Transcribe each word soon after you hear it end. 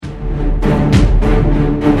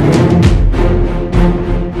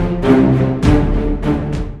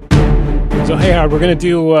Howard, we're going to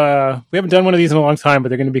do, we haven't done one of these in a long time, but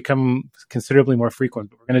they're going to become considerably more frequent.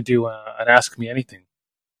 But we're going to do an Ask Me Anything.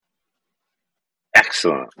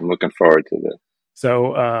 Excellent. I'm looking forward to this.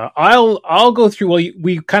 So I'll go through. Well,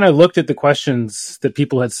 we kind of looked at the questions that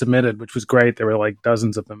people had submitted, which was great. There were like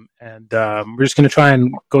dozens of them, and we're just going to try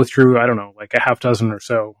and go through. I don't know, like a half dozen or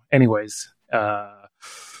so, anyways,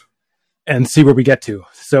 and see where we get to.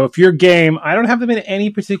 So if you're game, I don't have them in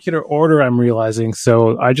any particular order. I'm realizing,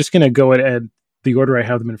 so I'm just going to go at the order I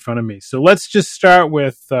have them in front of me. So let's just start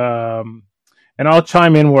with, and I'll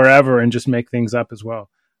chime in wherever and just make things up as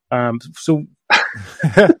well. So.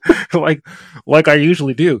 like I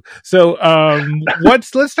usually do. So let's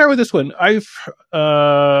start with this one. I've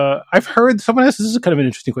heard someone else. This is kind of an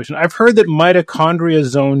interesting question. I've heard that mitochondria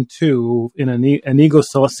zone 2 in an Inigo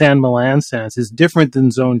San Milan sense is different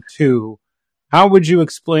than zone 2. How can you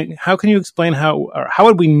explain how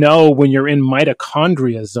would we know when you're in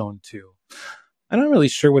mitochondria zone 2? I'm not really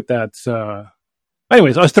sure what that's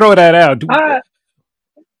anyways, I'll throw that out.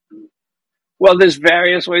 Well, there's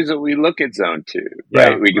various ways that we look at zone 2,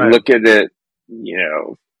 right? We can look at it,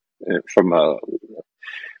 from a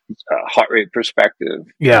heart rate perspective.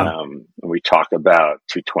 Yeah. We talk about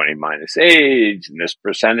 220 minus age and this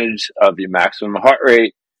percentage of your maximum heart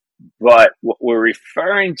rate. But what we're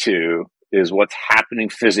referring to is what's happening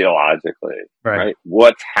physiologically, right?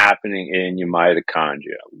 What's happening in your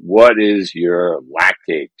mitochondria? What is your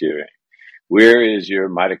lactate doing? Where is your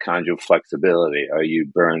mitochondrial flexibility? Are you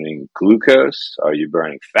burning glucose? Are you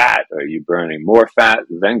burning fat? Are you burning more fat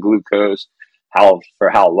than glucose? For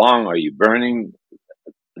how long are you burning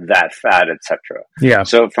that fat, etc.? Yeah.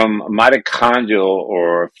 So from a mitochondrial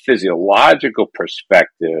or physiological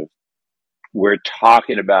perspective, we're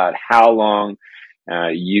talking about how long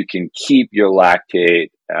you can keep your lactate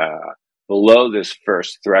below this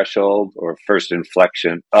first threshold or first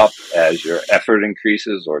inflection up as your effort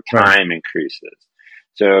increases or time increases.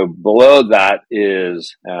 So below that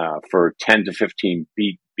is, for 10 to 15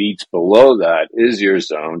 beats below that is your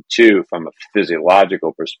zone 2 from a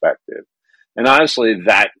physiological perspective. And honestly,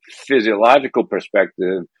 that physiological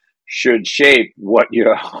perspective should shape what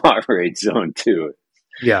your heart rate zone 2 is.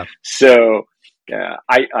 Yeah. So,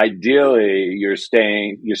 ideally, you're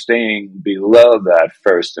staying below that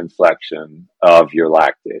first inflection of your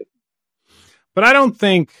lactate. But I don't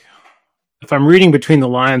think, if I'm reading between the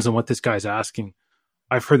lines on what this guy's asking,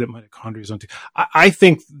 I've heard that mitochondria zone 2. I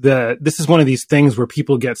think that this is one of these things where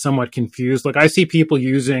people get somewhat confused. Like I see people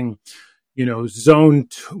using, zone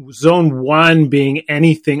 1 being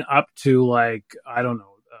anything up to like, I don't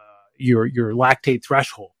know, your lactate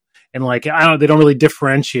threshold, and like they don't really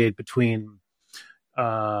differentiate between.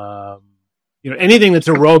 Anything that's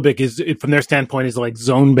aerobic is, from their standpoint, is like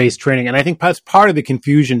zone-based training, and I think that's part of the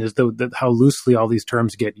confusion is how loosely all these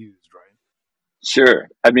terms get used, right? Sure.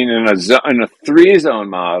 I mean, in a 3-zone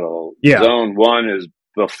model, zone 1 is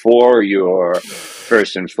before your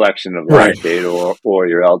first inflection of lactate or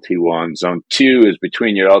your LT1. Zone 2 is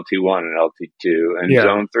between your LT1 and LT2, and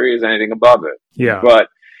zone 3 is anything above it. Yeah. But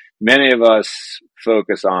many of us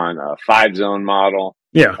focus on a 5-zone model.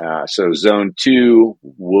 Yeah. So zone 2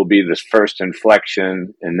 will be this first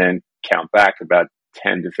inflection and then count back about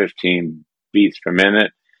 10 to 15 beats per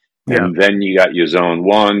minute. And then you got your zone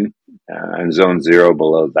 1 and zone 0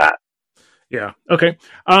 below that. Yeah. Okay.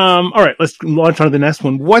 All right. Let's launch on to the next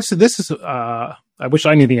one. I wish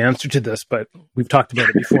I knew the answer to this, but we've talked about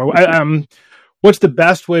it before. What's the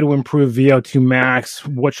best way to improve VO2 max?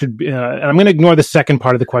 What should be, and I'm going to ignore the second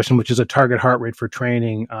part of the question, which is a target heart rate for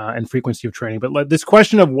training and frequency of training. But this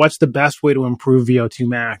question of what's the best way to improve VO2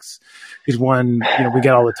 max is one we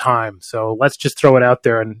get all the time. So let's just throw it out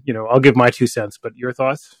there, and I'll give my 2 cents. But your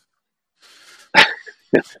thoughts?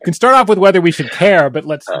 You can start off with whether we should care, but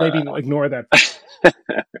let's maybe ignore that.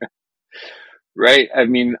 Right. I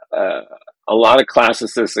mean, a lot of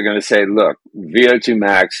classicists are going to say, look, VO2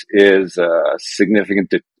 max is a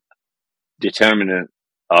significant determinant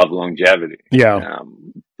of longevity. Yeah.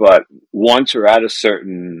 But once we're at a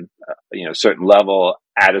certain level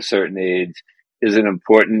at a certain age, is it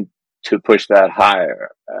important to push that higher?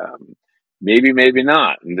 Maybe, maybe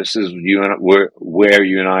not. And this is where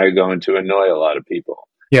you and I are going to annoy a lot of people.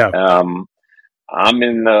 Yeah. I'm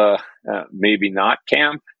in the maybe not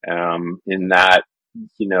camp, in that,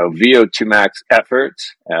 VO2 max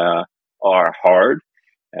efforts are hard,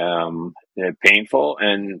 they're painful,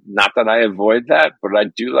 and not that I avoid that, but I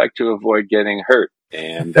do like to avoid getting hurt.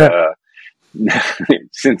 And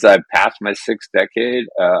since I've passed my 6th decade,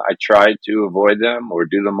 I try to avoid them or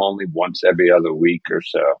do them only once every other week or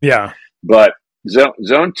so. Yeah. But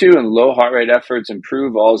Zone 2 and low heart rate efforts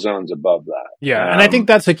improve all zones above that. Yeah, and I think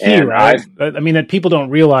that's a key, right? I mean, that people don't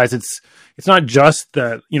realize it's not just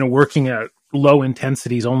that, working at low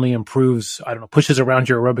intensities only improves, I don't know, pushes around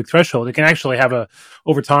your aerobic threshold. It can actually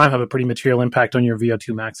over time, have a pretty material impact on your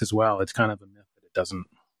VO2 max as well. It's kind of a myth that it doesn't.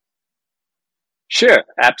 Sure,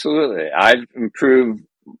 absolutely. I've improved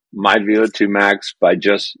my VO2 max by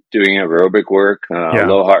just doing aerobic work,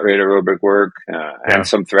 low heart rate aerobic work, and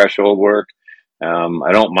some threshold work.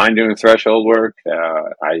 I don't mind doing threshold work.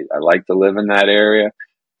 I like to live in that area,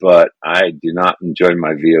 but I do not enjoy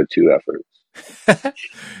my VO2 efforts.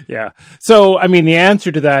 Yeah. So, I mean, the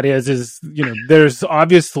answer to that is, there's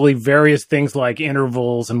obviously various things like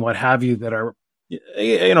intervals and what have you that are,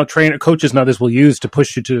 coaches and others will use to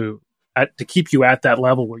push you to keep you at that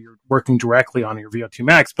level where you're working directly on your VO2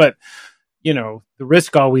 max. But, the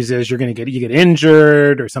risk always is you get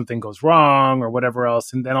injured or something goes wrong or whatever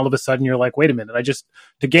else. And then all of a sudden you're like, wait a minute,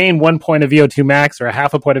 to gain 1 point of VO2 max or a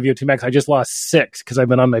half a point of VO2 max, I just lost 6 because I've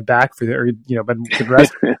been on my back for the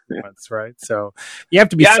rest of the months, right? So you have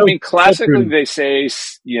to be. Yeah, I mean, classically they say,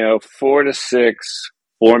 4 to 6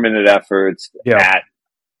 4-minute efforts at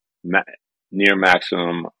near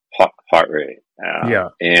maximum heart rate.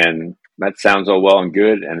 And that sounds all well and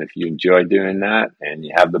good. And if you enjoy doing that and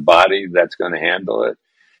you have the body that's going to handle it,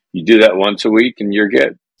 you do that once a week and you're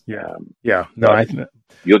good. No,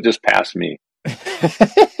 you'll just pass me.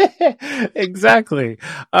 Exactly.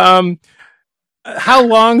 How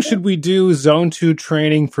long should we do zone 2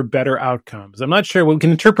 training for better outcomes? I'm not sure. We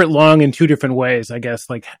can interpret long in 2 different ways, I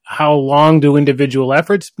guess. Like, how long do individual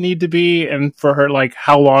efforts need to be? And for her, like,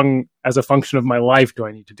 how long as a function of my life do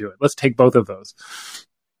I need to do it? Let's take both of those.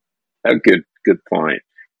 A good point.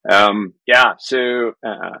 So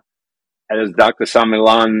as Dr.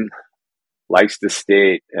 Samilan likes to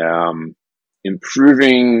state,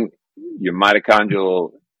 improving your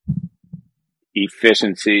mitochondrial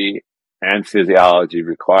efficiency and physiology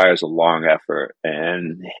requires a long effort,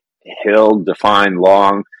 and he'll define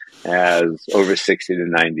long as over 60 to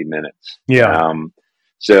 90 minutes.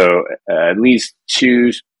 So at least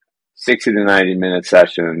 2 60 to 90 minute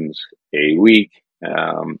sessions a week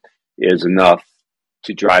is enough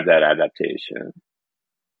to drive that adaptation.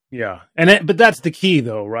 Yeah. But that's the key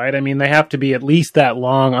though, right? I mean, they have to be at least that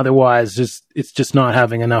long. Otherwise, it's just not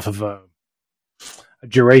having enough of a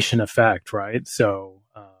duration effect, right? So,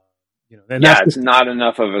 it's not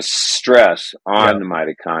enough of a stress on the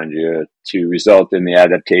mitochondria to result in the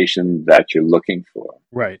adaptation that you're looking for.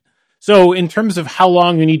 Right. So in terms of how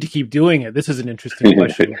long you need to keep doing it, this is an interesting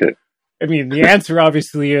question. I mean, the answer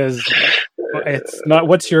obviously is, it's not,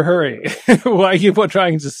 what's your hurry? Why are you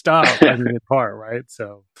trying to stop? I mean, part, right?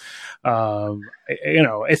 So,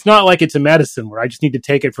 it's not like it's a medicine where I just need to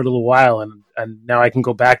take it for a little while and now I can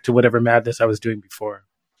go back to whatever madness I was doing before.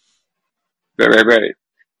 Right.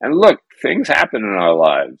 And look, things happen in our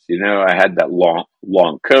lives. I had that long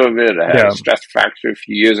COVID. I had a stress fracture a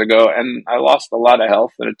few years ago, and I lost a lot of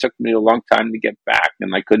health, and it took me a long time to get back,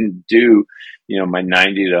 and I couldn't do, my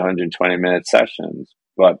 90 to 120 minute sessions.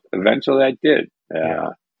 But eventually I did.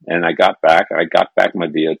 And I got back my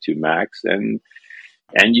VO2 max, and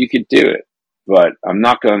you could do it. But I'm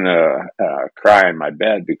not going to cry in my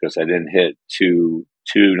bed because I didn't hit two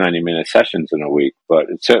 90-minute sessions in a week, but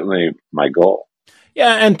it's certainly my goal.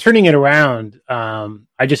 Yeah, and turning it around,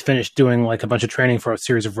 I just finished doing like a bunch of training for a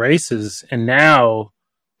series of races, and now,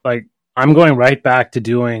 like, I'm going right back to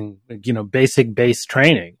doing, basic base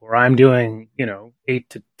training where I'm doing,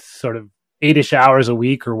 8-ish hours a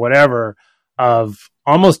week or whatever of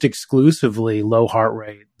almost exclusively low heart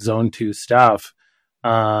rate zone 2 stuff.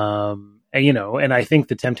 And I think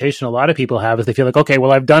the temptation a lot of people have is they feel like, okay,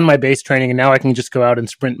 well, I've done my base training and now I can just go out and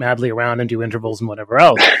sprint madly around and do intervals and whatever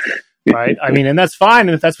else. Right. I mean, and that's fine.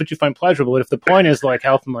 And if that's what you find pleasurable, but if the point is like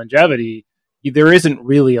health and longevity, there isn't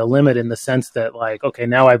really a limit in the sense that like, okay,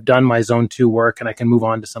 now I've done my zone 2 work and I can move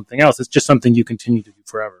on to something else. It's just something you continue to do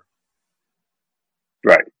forever.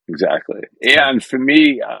 Right. Exactly. Yeah. And for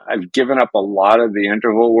me, I've given up a lot of the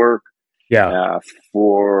interval work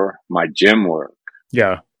for my gym work.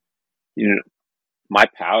 Yeah. My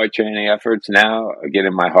power training efforts now are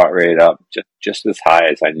getting my heart rate up just as high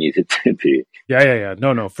as I need it to be. Yeah.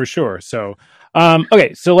 No, for sure. So,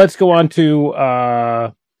 okay. So let's go on to,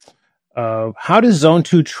 how does zone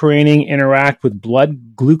 2 training interact with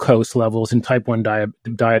blood glucose levels in type 1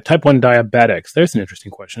 diabetics? There's an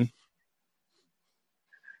interesting question.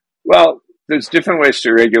 Well, there's different ways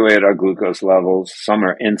to regulate our glucose levels. Some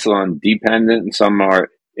are insulin dependent and some are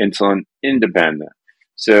insulin independent.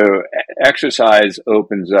 So exercise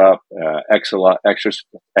opens up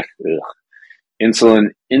insulin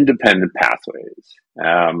independent pathways.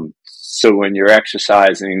 So when you're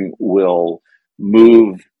exercising, will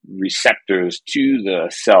move receptors to the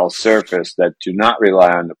cell surface that do not rely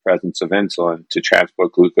on the presence of insulin to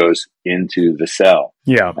transport glucose into the cell.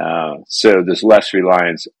 Yeah. So there's less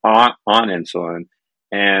reliance on insulin,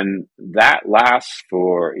 and that lasts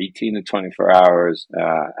for 18 to 24 hours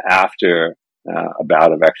after a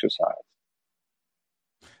bout of exercise.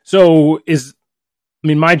 So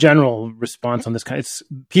my general response on this it's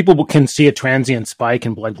people can see a transient spike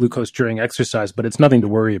in blood glucose during exercise, but it's nothing to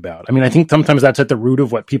worry about. I mean, I think sometimes that's at the root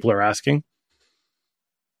of what people are asking.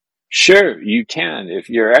 Sure, you can. If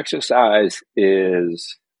your exercise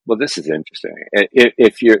is, well, this is interesting.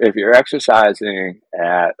 If you're exercising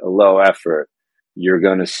at a low effort, you're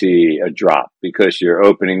going to see a drop because you're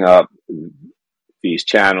opening up these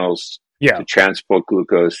channels to transport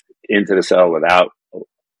glucose into the cell without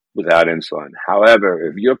insulin. However,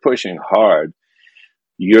 if you're pushing hard,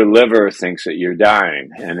 your liver thinks that you're dying,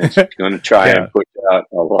 and it's going to try and push out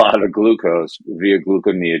a lot of glucose via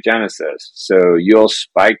gluconeogenesis. So you'll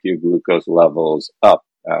spike your glucose levels up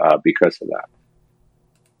because of that.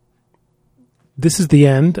 This is the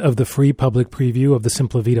end of the free public preview of the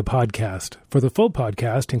Simpla Vita podcast. For the full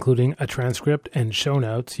podcast, including a transcript and show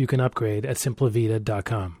notes, you can upgrade at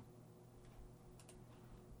simplavita.com.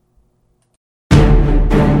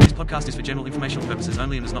 This podcast is for general informational purposes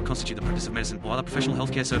only and does not constitute the practice of medicine or other professional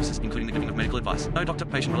healthcare services, including the giving of medical advice. No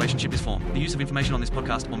doctor-patient relationship is formed. The use of information on this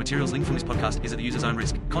podcast or materials linked from this podcast is at the user's own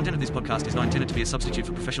risk. Content of this podcast is not intended to be a substitute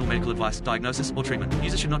for professional medical advice, diagnosis, or treatment.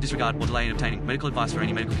 Users should not disregard or delay in obtaining medical advice for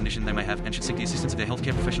any medical condition they may have and should seek the assistance of their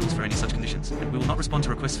healthcare professionals for any such conditions. We will not respond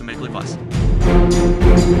to requests for medical advice.